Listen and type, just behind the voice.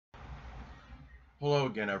Hello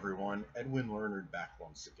again, everyone. Edwin Learnard back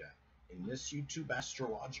once again. In this YouTube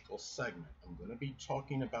astrological segment, I'm going to be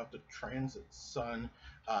talking about the transit sun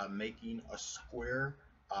making a square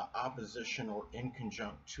opposition or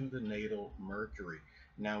inconjunct to the natal Mercury.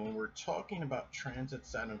 Now, when we're talking about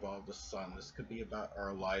transits that involve the sun, this could be about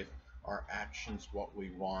our life, our actions, what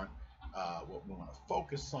we want to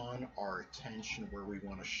focus on, our attention, where we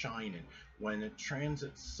want to shine in. When a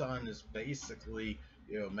transit sun is basically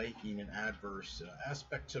making an adverse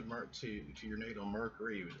aspect to your natal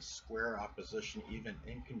Mercury with a square opposition, even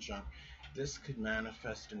inconjunct, this could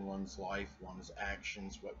manifest in one's life, one's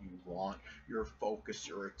actions, what you want, your focus,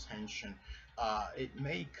 your attention. It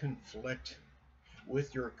may conflict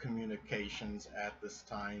with your communications at this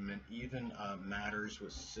time, and even matters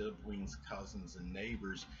with siblings, cousins, and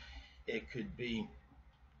neighbors. It could be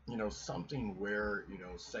something where,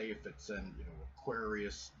 say if it's in,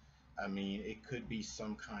 Aquarius, I mean, it could be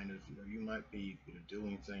some kind of, you might be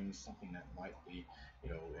doing things, something that might be,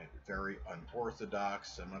 very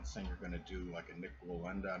unorthodox. I'm not saying you're going to do like a Nick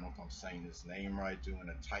Walenda, I don't know if I'm saying his name right, doing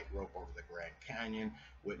a tightrope over the Grand Canyon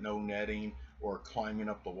with no netting, or climbing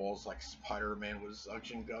up the walls like Spider-Man with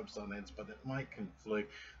suction cups on ends, but it might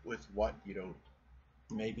conflict with what,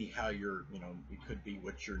 maybe how you're, it could be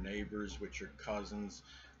what your neighbors, what your cousins,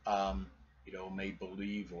 may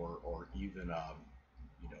believe, or even,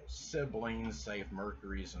 siblings. Say if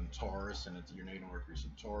Mercury's in Taurus and it's your natal Mercury's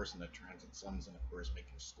in Taurus and the transit sun's in Aquarius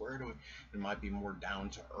making a square to it, it might be more down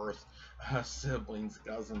to earth siblings,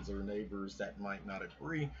 cousins, or neighbors that might not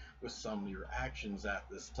agree with some of your actions at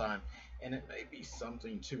this time. And it may be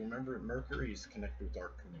something to remember. Mercury is connected with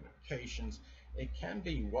our communications. It can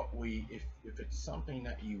be what we, if it's something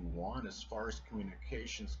that you want as far as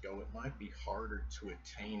communications go, it might be harder to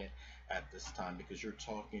attain it at this time because you're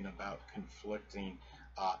talking about conflicting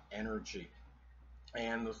energy.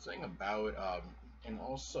 And the thing about, and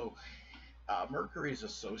also, Mercury is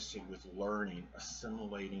associated with learning,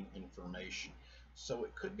 assimilating information. So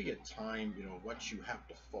it could be a time, what you have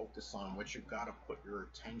to focus on, what you've got to put your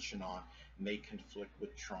attention on may conflict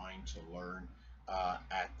with trying to learn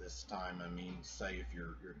at this time. I mean, say if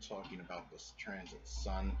you're talking about this transit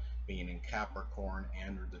sun being in Capricorn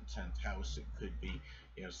and or the 10th house, it could be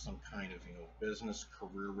some kind of business,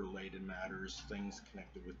 career related matters, things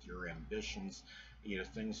connected with your ambitions,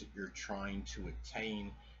 things that you're trying to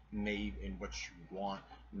attain may, and what you want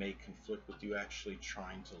may conflict with you actually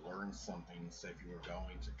trying to learn something. Say if you were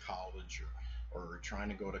going to college, or trying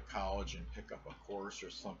to go to college and pick up a course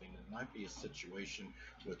or something, it might be a situation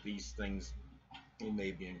with these things. They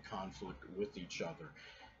may be in conflict with each other.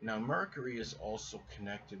 Now, Mercury is also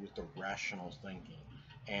connected with the rational thinking,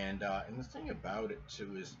 and the thing about it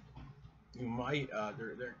too is you might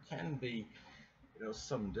there can be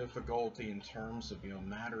some difficulty in terms of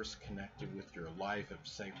matters connected with your life. If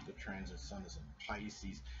say if the transit sun is in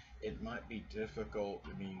Pisces, it might be difficult.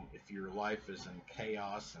 I mean, if your life is in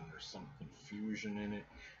chaos and there's some confusion in it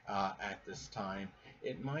at this time,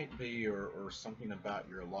 it might be, or something about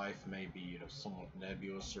your life may be somewhat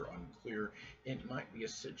nebulous or unclear. It might be a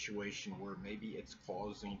situation where maybe it's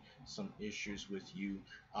causing some issues with you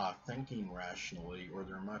thinking rationally, or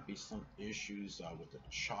there might be some issues with a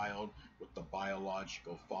child, with the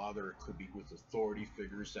biological father. It could be with authority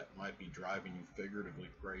figures that might be driving you figuratively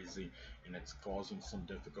crazy, and it's causing some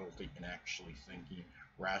difficulty in actually thinking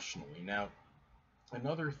rationally. Now,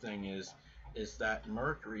 another thing is that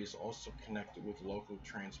Mercury is also connected with local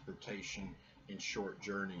transportation and short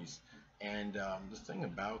journeys. And the thing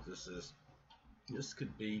about this is, this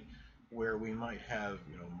could be where we might have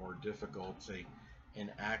more difficulty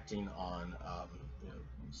in acting on.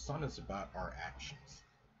 Sun is about our actions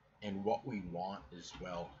and what we want as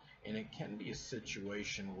well. And it can be a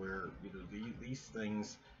situation where these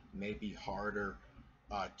things may be harder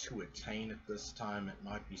to attain at this time. It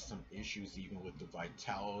might be some issues even with the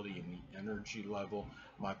vitality and the energy level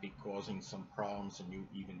might be causing some problems in you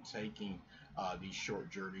even taking these short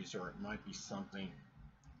journeys, or it might be something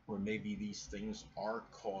where maybe these things are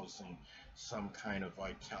causing some kind of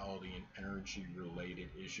vitality and energy related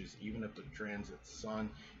issues, even if the transit sun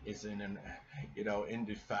is in an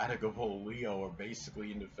indefatigable Leo, or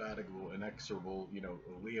basically indefatigable, inexorable,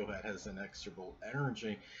 Leo that has inexorable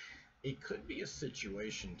energy. It could be a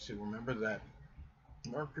situation to remember that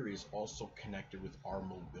Mercury is also connected with our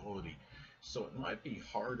mobility. So it might be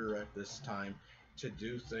harder at this time to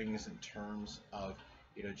do things in terms of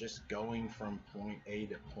just going from point A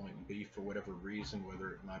to point B for whatever reason,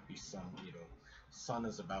 whether it might be some, sun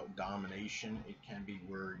is about domination. It can be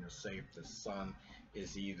where, say if the sun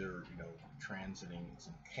is either, transiting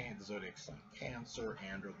some zodiac sign Cancer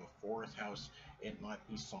and or the fourth house, it might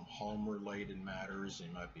be some home related matters.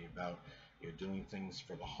 It might be about, doing things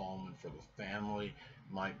for the home and for the family.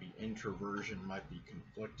 It might be introversion, might be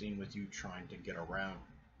conflicting with you trying to get around.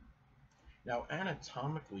 Now,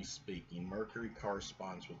 anatomically speaking, Mercury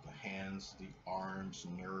corresponds with the hands, the arms,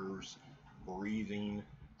 nerves, breathing,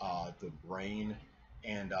 the brain,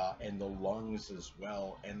 and the lungs as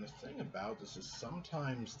well. And the thing about this is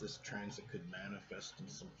sometimes this transit could manifest in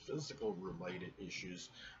some physical related issues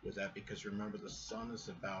with that, because remember the sun is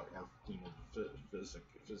about our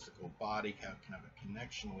physical body, can have a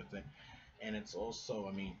connection with it, and it's also,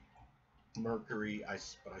 I mean, Mercury,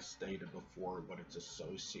 but I stated before what it's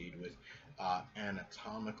associated with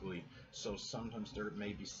anatomically. So sometimes there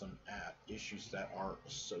may be some issues that are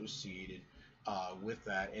associated with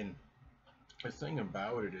that. And the thing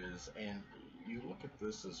about it is, and you look at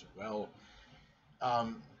this as well,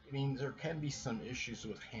 I mean, there can be some issues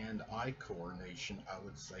with hand-eye coordination, I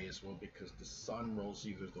would say as well, because the sun rolls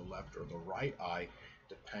either the left or the right eye,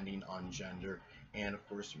 depending on gender. And of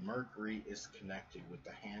course, Mercury is connected with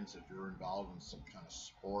the hands if you're involved in some kind of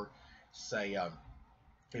sport. Say,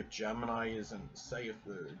 if Gemini isn't, say if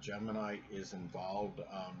the Gemini is involved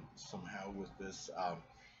somehow with this,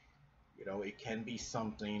 it can be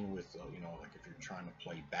something with, like if you're trying to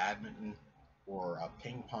play badminton or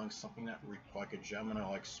ping pong, something that like a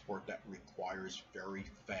Gemini-like sport that requires very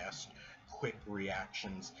fast, quick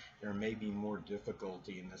reactions. There may be more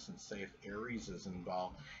difficulty in this, and say if Aries is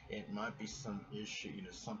involved, it might be some issue,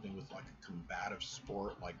 something with like a combative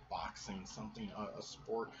sport like boxing, something, a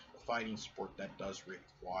sport, a fighting sport that does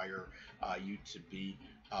require you to be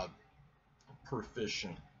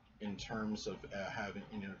proficient in terms of having,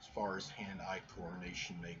 as far as hand-eye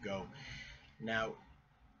coordination may go. Now,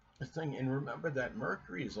 the thing, and remember that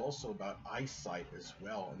Mercury is also about eyesight as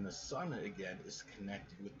well, and the sun again is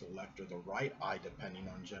connected with the left or the right eye depending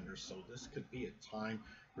on gender. So this could be a time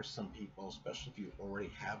for some people, especially if you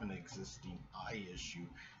already have an existing eye issue,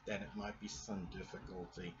 that it might be some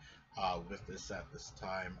difficulty with this at this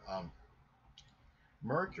time.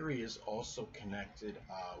 Mercury is also connected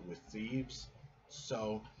with thieves,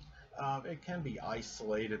 so it can be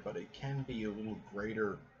isolated, but it can be a little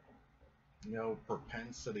greater,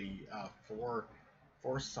 propensity for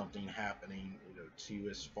something happening, to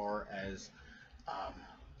you, um,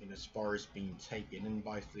 as far as being taken in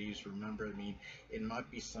by thieves. Remember, I mean, it might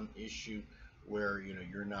be some issue where,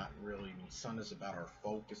 you're not really, I mean, sun is about our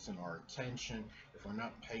focus and our attention. If we're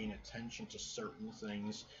not paying attention to certain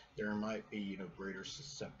things, there might be, greater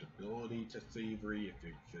susceptibility to thievery.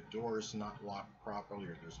 If the door is not locked properly,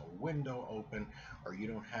 or there's a window open, or you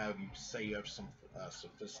don't have, you say you have some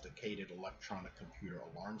sophisticated electronic computer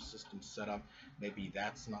alarm system set up, maybe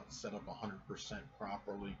that's not set up 100%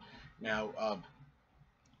 properly. Now,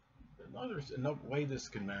 another way this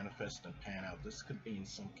could manifest and pan out, this could be in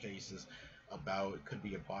some cases about, it could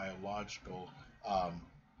be a biological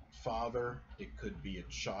father, it could be a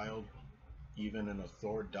child, even an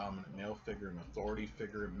dominant male figure, an authority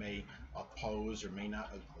figure may oppose or may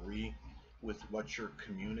not agree with what you're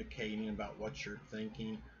communicating, about what you're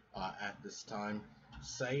thinking at this time.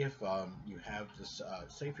 Say if you have this,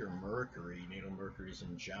 say if your natal Mercury is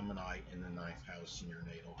in Gemini in the 9th house in your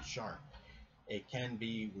natal chart. It can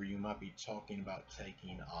be where you might be talking about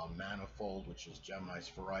taking manifold, which is Gemini's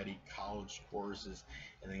variety college courses,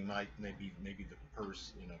 and they might maybe the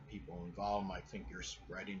person, people involved might think you're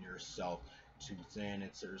spreading yourself too thin.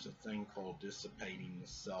 There's a thing called dissipating the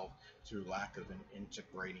self through lack of an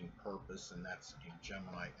integrating purpose, and that's a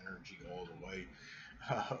Gemini energy all the way,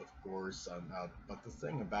 of course. But the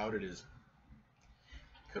thing about it is,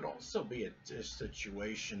 it could also be a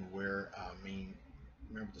situation where, I mean,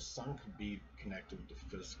 remember, the sun could be connected with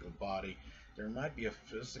the physical body. There might be a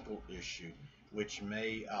physical issue which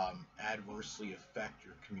may adversely affect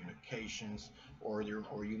your communications, or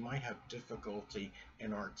you might have difficulty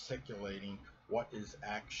in articulating what is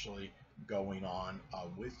actually going on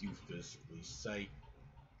with you physically. Say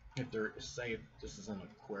if this is an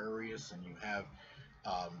Aquarius and you have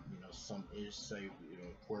some is, say,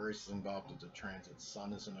 Aquarius is involved with the transit,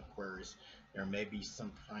 sun is in Aquarius, there may be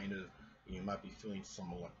some kind of, you might be feeling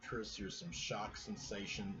some electricity or some shock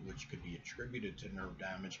sensation, which could be attributed to nerve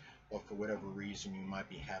damage, but for whatever reason you might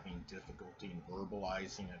be having difficulty in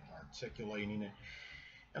verbalizing it, articulating it.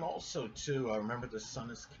 And also too, remember the sun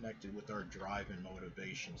is connected with our drive and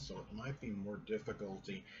motivation, so it might be more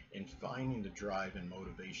difficulty in finding the drive and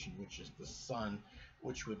motivation, which is the sun,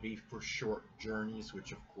 which would be for short journeys,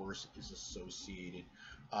 which of course is associated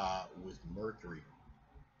with Mercury.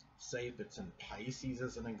 Say if it's in Pisces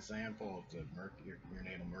as an example, if the Mercury, your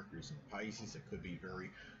natal Mercury is in Pisces, it could be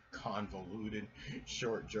very convoluted,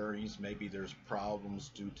 short journeys. Maybe there's problems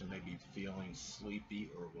due to maybe feeling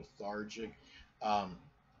sleepy or lethargic. Um,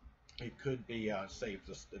 it could be, say, if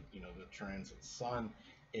the transit sun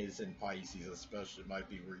is in Pisces, especially, it might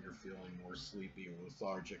be where you're feeling more sleepy or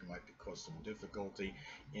lethargic. It might cause some difficulty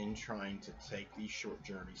in trying to take these short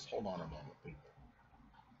journeys. Hold on a moment, people.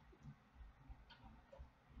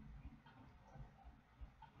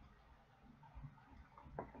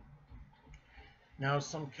 Now,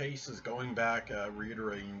 some cases, going back,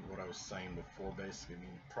 reiterating what I was saying before, basically, I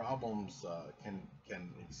mean, problems can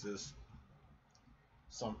exist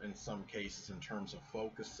in some cases in terms of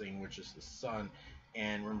focusing, which is the sun.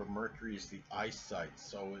 And remember, Mercury is the eyesight.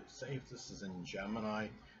 So say if this is in Gemini,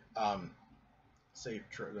 um, say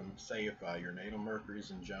if your natal Mercury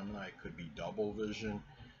is in Gemini, it could be double vision.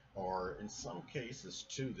 Or in some cases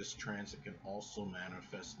too, this transit can also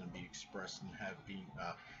manifest and be expressed in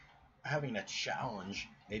having a challenge,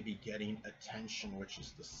 maybe getting attention, which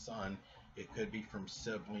is the sun. It could be from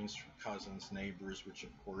siblings, from cousins, neighbors, which of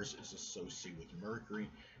course is associated with Mercury.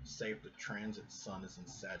 Say if the transit sun is in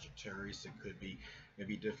Sagittarius, it could be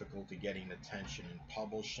maybe difficulty getting attention in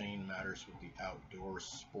publishing, matters with the outdoors,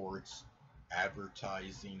 sports,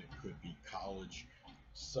 advertising. It could be college.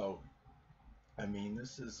 So, I mean,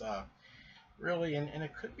 this is really, and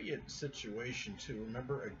it could be a situation too.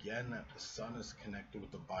 Remember again that the sun is connected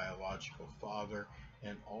with the biological father,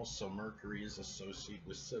 and also Mercury is associated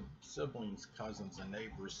with siblings, cousins, and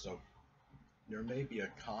neighbors. So there may be a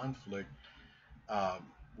conflict uh,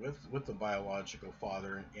 with the biological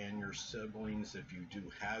father and your siblings, if you do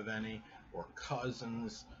have any, or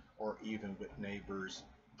cousins, or even with neighbors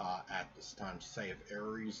at this time. Say if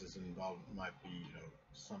Aries is involved, it might be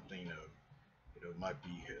something it might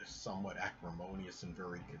be somewhat acrimonious and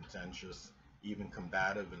very contentious, even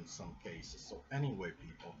combative in some cases. So anyway,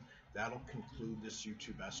 people, that'll conclude this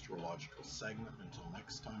YouTube astrological segment. Until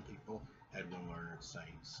next time, people, Edwin Learnard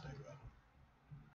saying stay well.